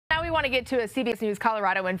we want to get to a CBS News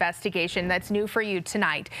Colorado investigation that's new for you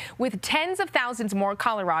tonight. With tens of thousands more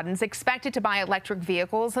Coloradans expected to buy electric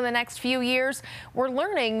vehicles in the next few years, we're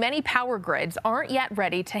learning many power grids aren't yet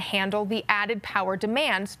ready to handle the added power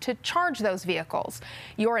demands to charge those vehicles.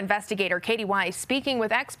 Your investigator, Kati Weis, speaking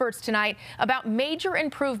with experts tonight about major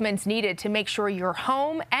improvements needed to make sure your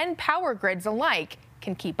home and power grids alike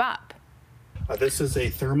can keep up. This is a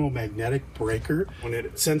thermomagnetic breaker. When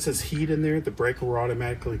it senses heat in there, the breaker will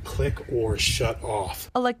automatically click or shut off.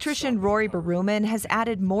 Electrician Rory Baruman has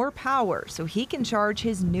added more power so he can charge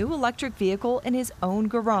his new electric vehicle in his own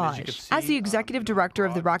garage. As the executive director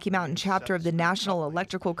of the Rocky Mountain chapter of the National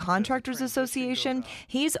Electrical Contractors Association,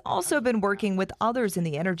 he's also been working with others in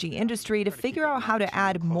the energy industry to figure out how to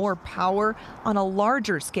add more power on a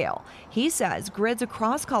larger scale. He says grids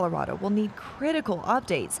across Colorado will need critical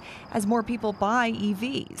updates as more people buy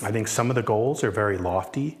EVs. I think some of the goals are very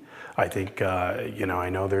lofty. I think, I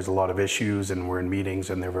know there's a lot of issues and we're in meetings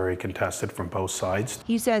and they're very contested from both sides.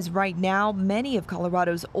 He says right now, many of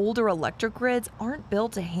Colorado's older electric grids aren't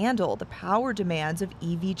built to handle the power demands of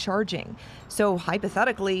EV charging. So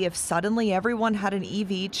hypothetically, if suddenly everyone had an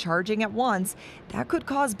EV charging at once, that could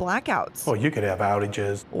cause blackouts. Well, you could have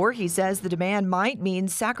outages. Or he says the demand might mean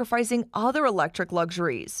sacrificing other electric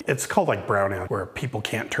luxuries. It's called like brownout, where people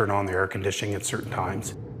can't turn on the air conditioning at certain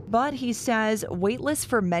times. But he says waitlists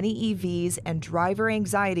for many EVs and driver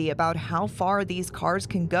anxiety about how far these cars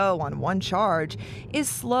can go on one charge is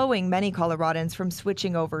slowing many Coloradans from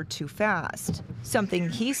switching over too fast. Something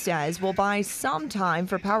he says will buy some time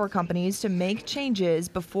for power companies to make changes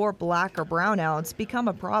before black or brownouts become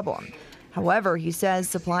a problem. However, he says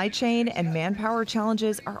supply chain and manpower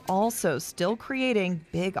challenges are also still creating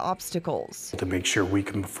big obstacles. To make sure we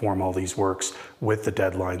can perform all these works with the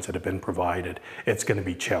deadlines that have been provided, it's going to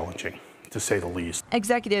be challenging, to say the least.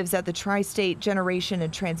 Executives at the Tri-State Generation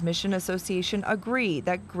and Transmission Association agree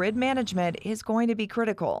that grid management is going to be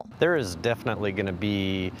critical. There is definitely going to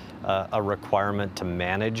be a requirement to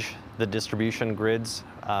manage the distribution grids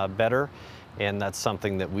better. And that's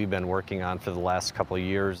something that we've been working on for the last couple of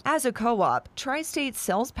years. As a co-op, Tri-State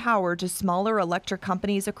sells power to smaller electric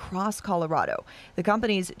companies across Colorado. The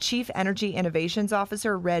company's Chief Energy Innovations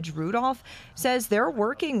Officer, Reg Rudolph, says they're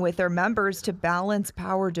working with their members to balance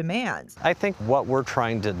power demands. I think what we're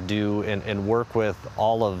trying to do and work with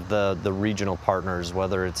all of the regional partners,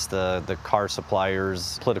 whether it's the car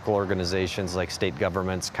suppliers, political organizations like state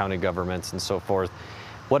governments, county governments, and so forth.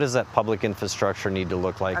 What does that public infrastructure need to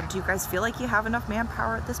look like? Do you guys feel like you have enough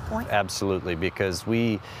manpower at this point? Absolutely, because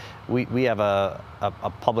we have a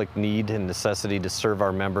public need and necessity to serve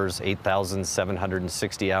our members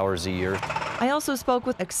 8,760 hours a year. I also spoke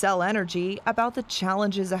with Xcel Energy about the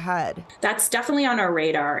challenges ahead. That's definitely on our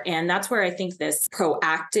radar, and that's where I think this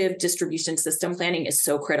proactive distribution system planning is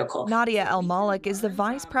so critical. Nadia El Malik is the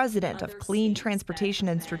Vice President of Clean Transportation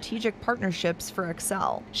and Strategic Partnerships for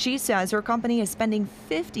Xcel. She says her company is spending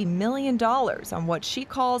 $50 million on what she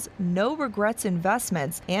calls no regrets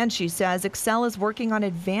investments, and she says Xcel is working on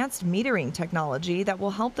advanced metering technology that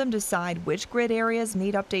will help them decide which grid areas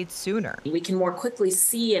need updates sooner. We can more quickly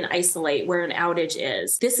see and isolate where an outage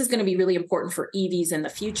is. This is going to be really important for EVs in the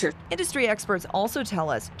future. Industry experts also tell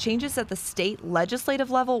us changes at the state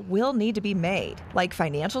legislative level will need to be made, like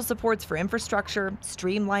financial supports for infrastructure,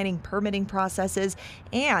 streamlining permitting processes,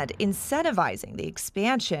 and incentivizing the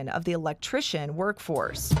expansion of the electrician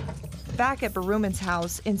workforce. Back at Baruman's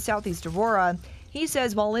house in Southeast Aurora, he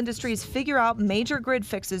says while industries figure out major grid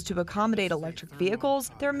fixes to accommodate electric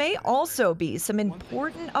vehicles, there may also be some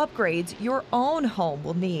important upgrades your own home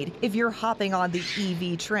will need if you're hopping on the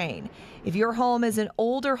EV train. If your home is an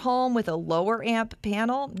older home with a lower amp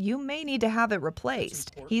panel, you may need to have it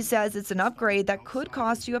replaced. He says it's an upgrade that could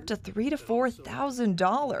cost you up to $3,000 to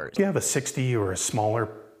 $4,000. If you have a 60 or a smaller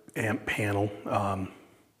amp panel,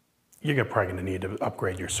 you're probably going to need to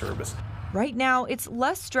upgrade your service. Right now, it's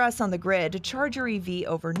less stress on the grid to charge your EV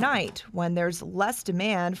overnight when there's less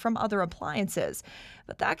demand from other appliances.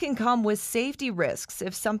 But that can come with safety risks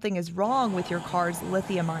if something is wrong with your car's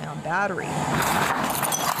lithium-ion battery.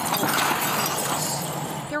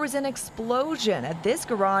 There was an explosion at this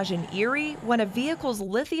garage in Erie when a vehicle's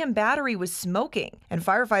lithium battery was smoking, and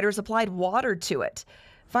firefighters applied water to it.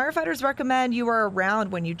 Firefighters recommend you are around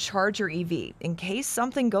when you charge your EV in case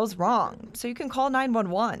something goes wrong, so you can call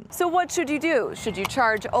 911. So what should you do? Should you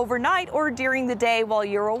charge overnight or during the day while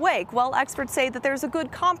you're awake? Well, experts say that there's a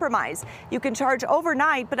good compromise. You can charge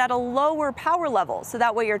overnight, but at a lower power level, so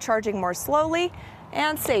that way you're charging more slowly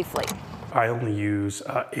and safely. I only use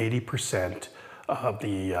 80% of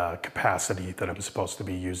the capacity that I'm supposed to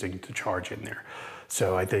be using to charge in there.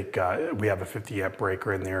 So I think we have a 50 amp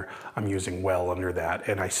breaker in there. I'm using well under that.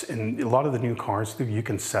 And a lot of the new cars, you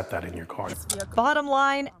can set that in your car. Bottom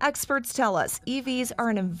line, experts tell us EVs are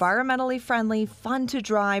an environmentally friendly, fun to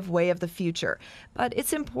drive way of the future. But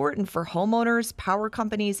it's important for homeowners, power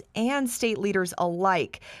companies, and state leaders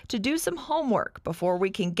alike to do some homework before we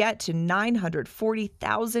can get to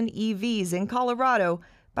 940,000 EVs in Colorado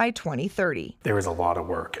by 2030. There is a lot of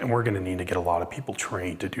work, and we're going to need to get a lot of people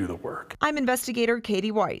trained to do the work. I'm investigator Kati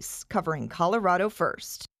Weis, covering Colorado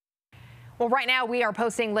First. Well, right now we are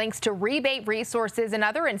posting links to rebate resources and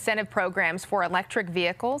other incentive programs for electric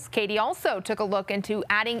vehicles. Kati also took a look into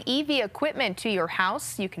adding EV equipment to your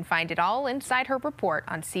house. You can find it all inside her report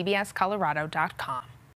on CBSColorado.com.